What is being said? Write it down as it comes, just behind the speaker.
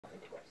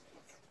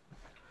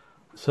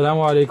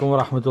Assalamu alaikum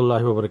wa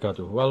rahmatullahi wa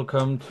barakatuh.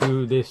 Welcome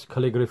to this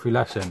calligraphy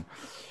lesson.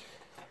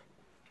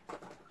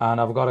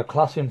 And I've got a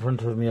class in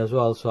front of me as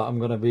well, so I'm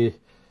going to be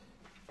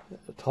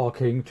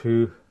talking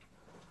to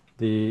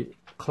the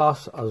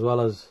class as well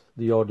as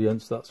the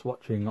audience that's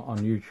watching on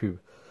YouTube.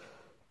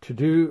 To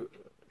do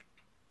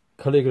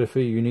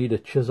calligraphy, you need a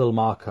chisel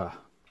marker.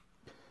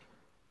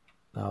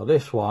 Now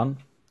this one,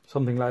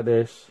 something like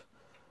this,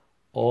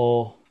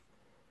 or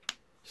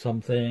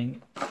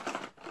something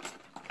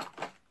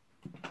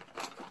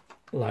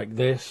like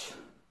this,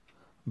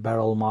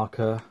 barrel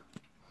marker,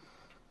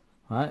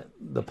 right?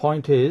 The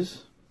point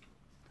is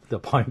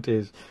that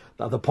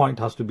the point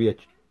has to be a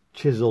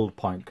chiseled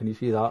point. Can you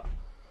see that?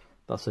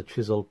 That's a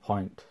chiseled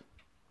point.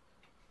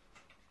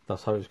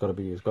 That's how it's got to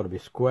be. It's got to be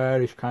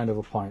squarish kind of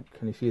a point.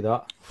 Can you see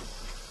that?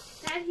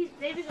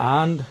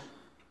 And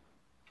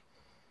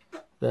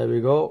there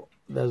we go.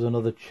 There's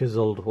another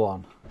chiseled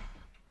one.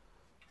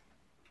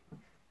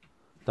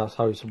 That's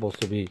how it's supposed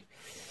to be.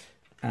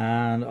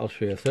 And I'll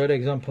show you a third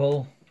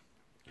example.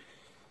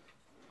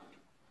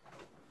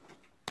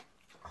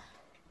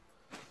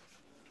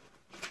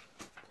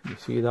 Can you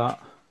see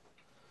that?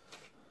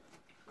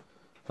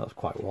 That's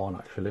quite worn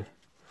actually.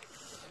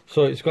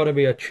 So it's got to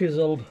be a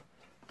chiseled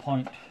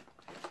point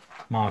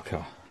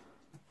marker.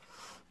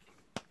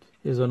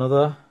 Here's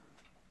another.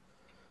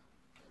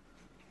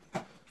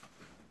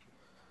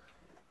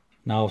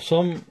 Now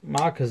some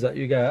markers that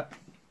you get,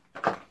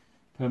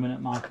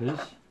 permanent markers,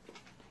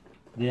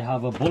 they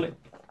have a bullet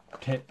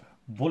tip,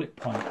 bullet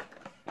point.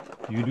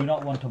 You do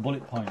not want a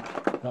bullet point.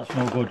 That's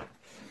no good.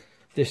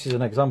 This is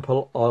an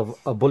example of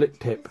a bullet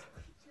tip.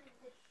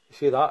 You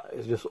see that?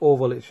 It's just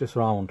oval, it's just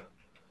round.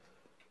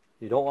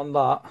 You don't want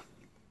that.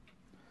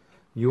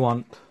 You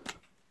want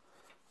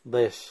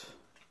this.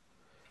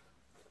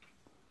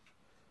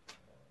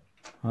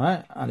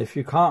 Right? And if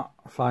you can't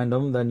find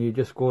them, then you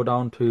just go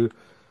down to,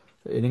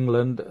 in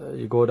England,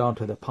 you go down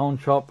to the pound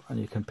shop and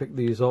you can pick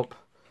these up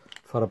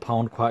for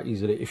 £1 quite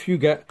easily. If you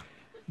get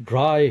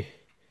dry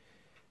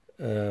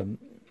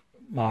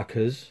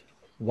markers,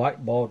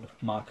 whiteboard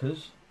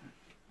markers,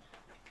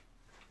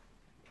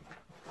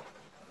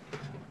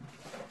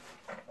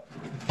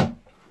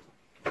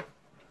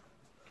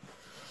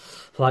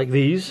 like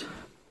these,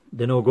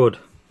 they're no good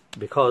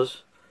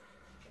because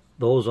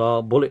those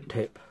are bullet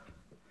tip.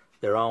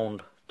 They're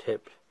round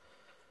tip.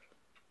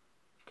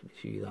 Can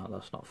you see that?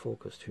 That's not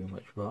focused too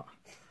much, but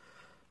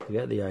you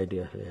get the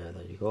idea. Yeah,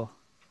 there you go.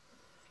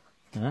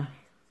 Yeah,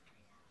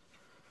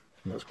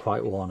 and that's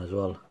quite worn as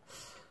well.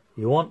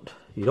 You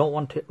don't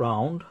want it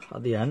round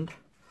at the end.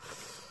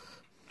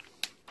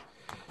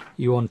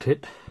 You want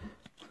it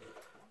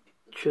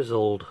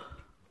chiseled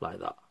like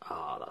that.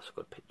 Ah, that's a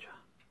good picture.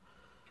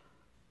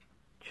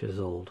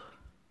 Chiseled.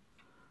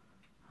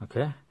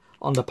 Okay.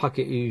 On the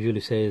packet, it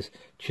usually says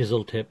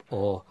chisel tip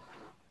or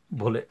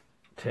bullet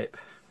tip.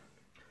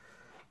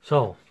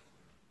 So,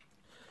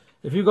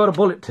 if you've got a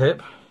bullet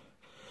tip,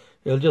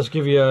 it'll just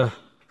give you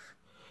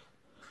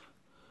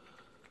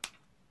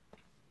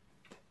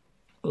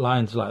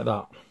lines like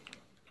that.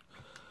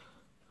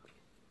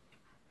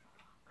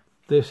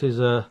 This is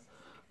a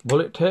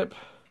bullet tip,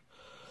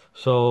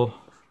 so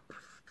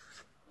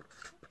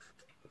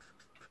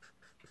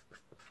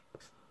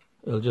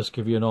it'll just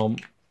give you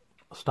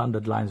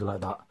standard lines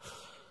like that.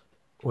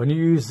 When you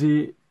use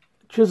the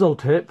chisel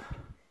tip,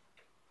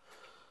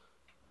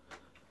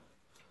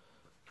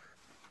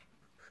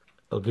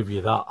 it'll give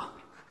you that.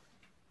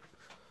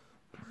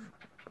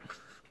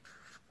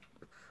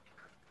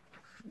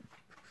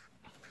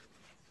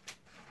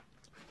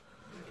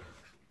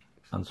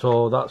 And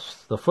so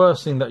that's the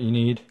first thing that you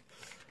need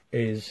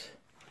is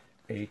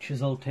a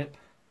chisel tip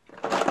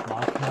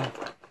marker.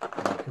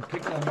 You can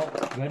pick them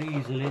up very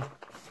easily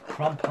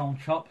from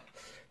pound shop.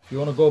 If you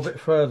want to go a bit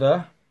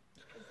further,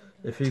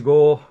 if you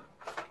go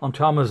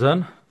onto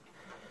Amazon,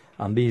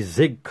 and these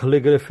Zig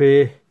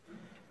calligraphy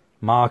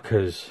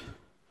markers,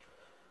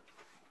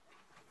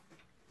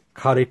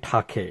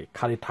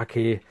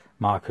 Karitake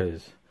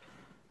markers,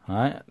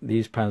 right?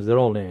 These pens, they're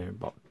only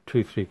about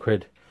 £2-3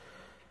 quid.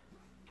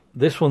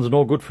 This one's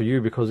no good for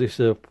you because it's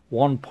a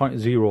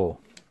 1.0,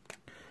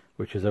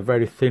 which is a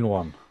very thin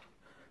one,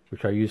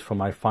 which I use for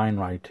my fine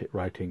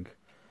writing.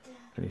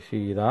 Can you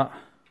see that?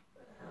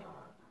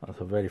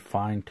 That's a very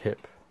fine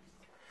tip.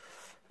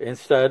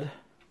 Instead,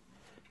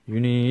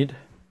 you need,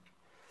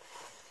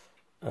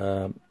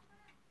 I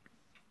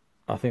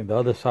think the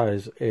other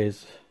size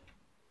is,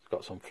 it's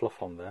got some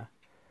fluff on there.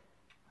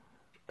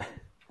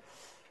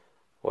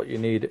 What you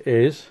need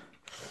is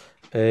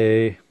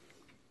a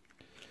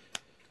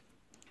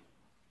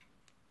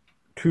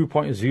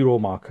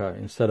 2.0 marker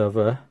instead of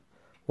a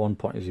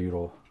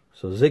 1.0.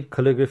 So Zig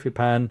calligraphy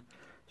pen.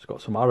 It's got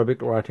some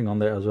Arabic writing on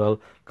there as well.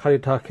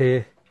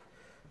 Karitake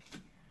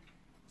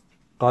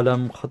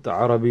Qalam Khat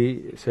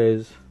Arabi, it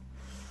says.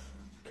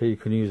 Okay, you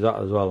can use that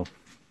as well.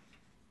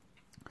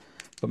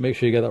 But make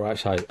sure you get the right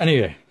size.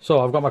 Anyway,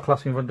 so I've got my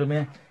class in front of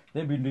me.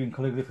 They've been doing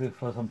calligraphy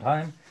for some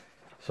time.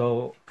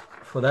 So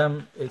for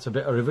them, it's a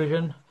bit of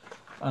revision.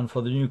 And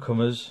for the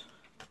newcomers,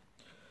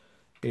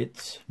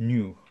 it's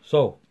new.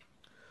 So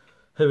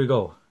here we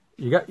go.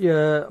 You get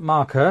your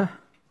marker,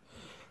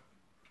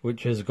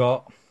 which has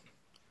got,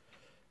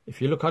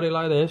 if you look at it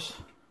like this,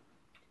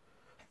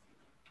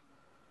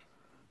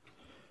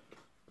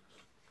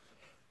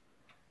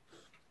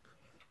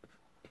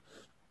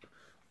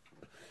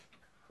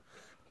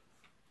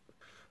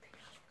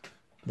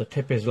 the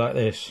tip is like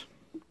this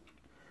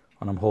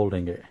when I'm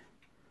holding it.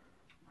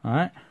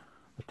 Alright,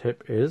 the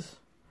tip is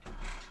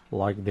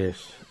like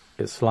this.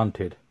 It's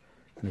slanted.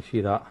 Can you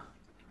see that?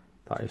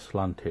 That is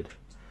slanted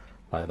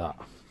like that.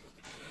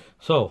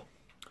 So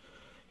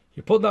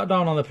you put that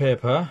down on the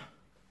paper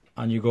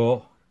and you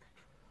go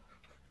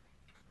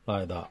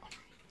like that.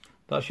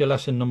 That's your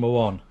lesson number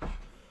 1.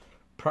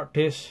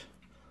 Practice.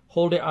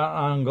 Hold it at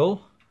an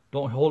angle.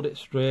 Don't hold it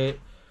straight.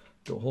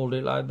 Don't hold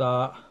it like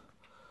that.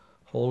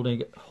 Hold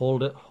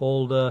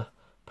the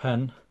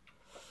pen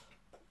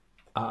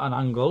at an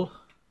angle.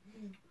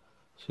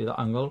 See that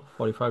angle?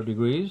 45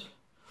 degrees.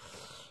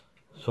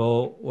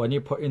 So when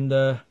you put in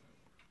the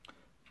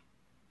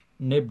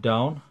nib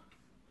down,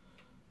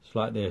 it's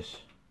like this,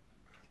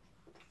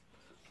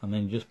 and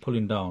then just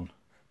pulling down.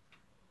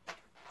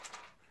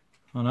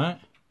 Alright,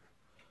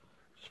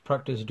 just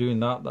practice doing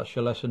that. That's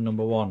your lesson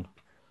number 1.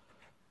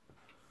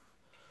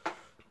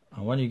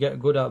 And when you get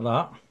good at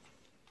that,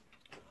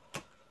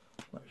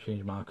 let's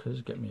change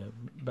markers, get me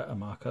a better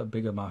marker, a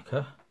bigger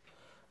marker.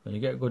 When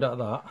you get good at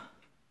that,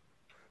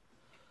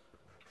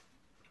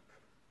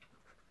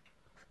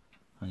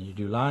 and you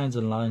do lines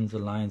and lines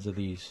and lines of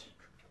these.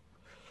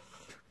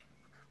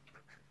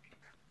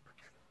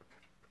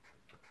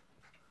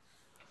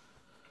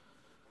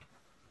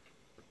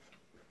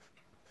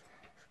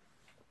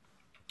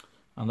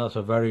 And that's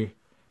a very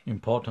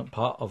important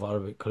part of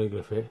Arabic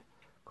calligraphy,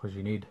 because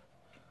you need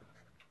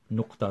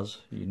nuqtas,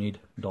 you need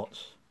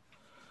dots.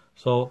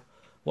 So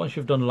once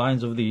you've done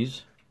lines of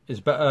these, it's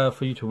better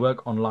for you to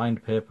work on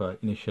lined paper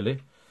initially,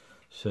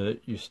 so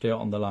you stay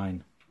on the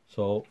line.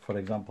 So for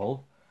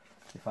example,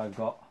 if I've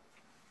got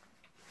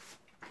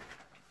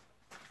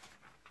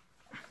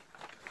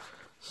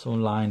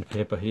some lined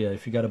paper here,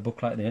 if you get a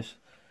book like this,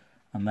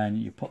 and then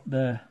you put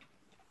the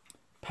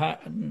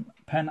pen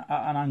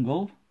at an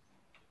angle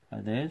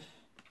like this,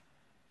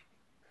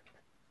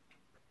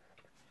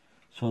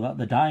 so that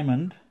the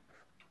diamond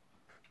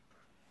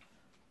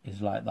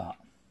is like that.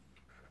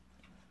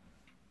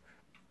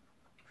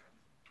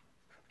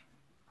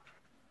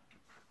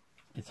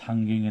 It's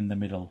hanging in the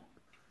middle.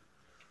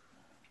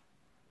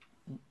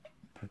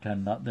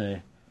 Pretend that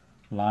the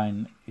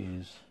line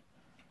is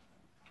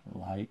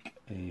like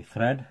a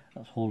thread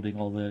that's holding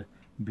all the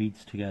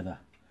beads together.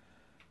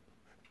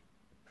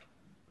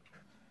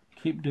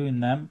 Keep doing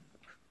them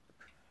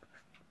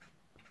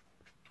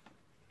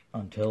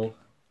until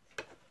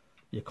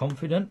you're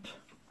confident.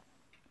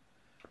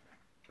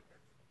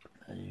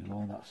 There you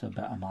go, that's a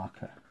better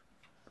marker,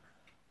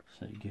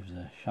 so it gives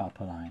a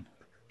sharper line.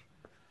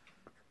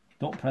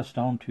 Don't press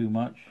down too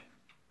much.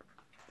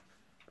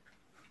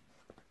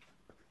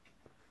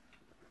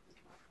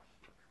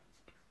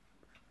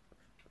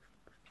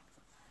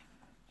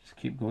 Just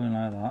keep going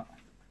like that.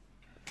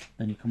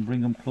 Then you can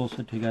bring them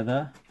closer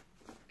together,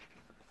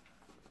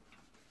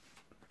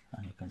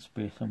 and you can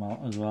space them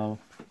out as well.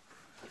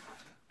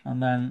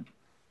 And then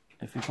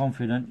if you're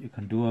confident, you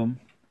can do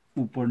them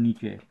upar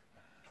niche,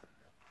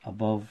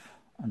 above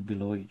and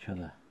below each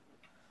other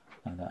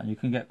like that, and you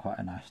can get quite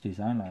a nice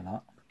design like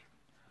that.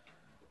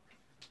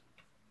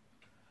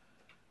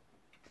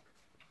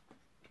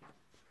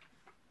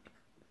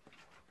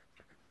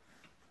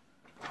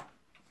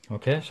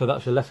 Okay, so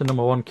that's your lesson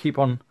number 1. Keep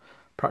on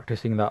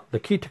practicing that. The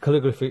key to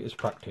calligraphy is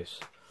practice,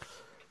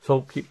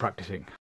 so keep practicing.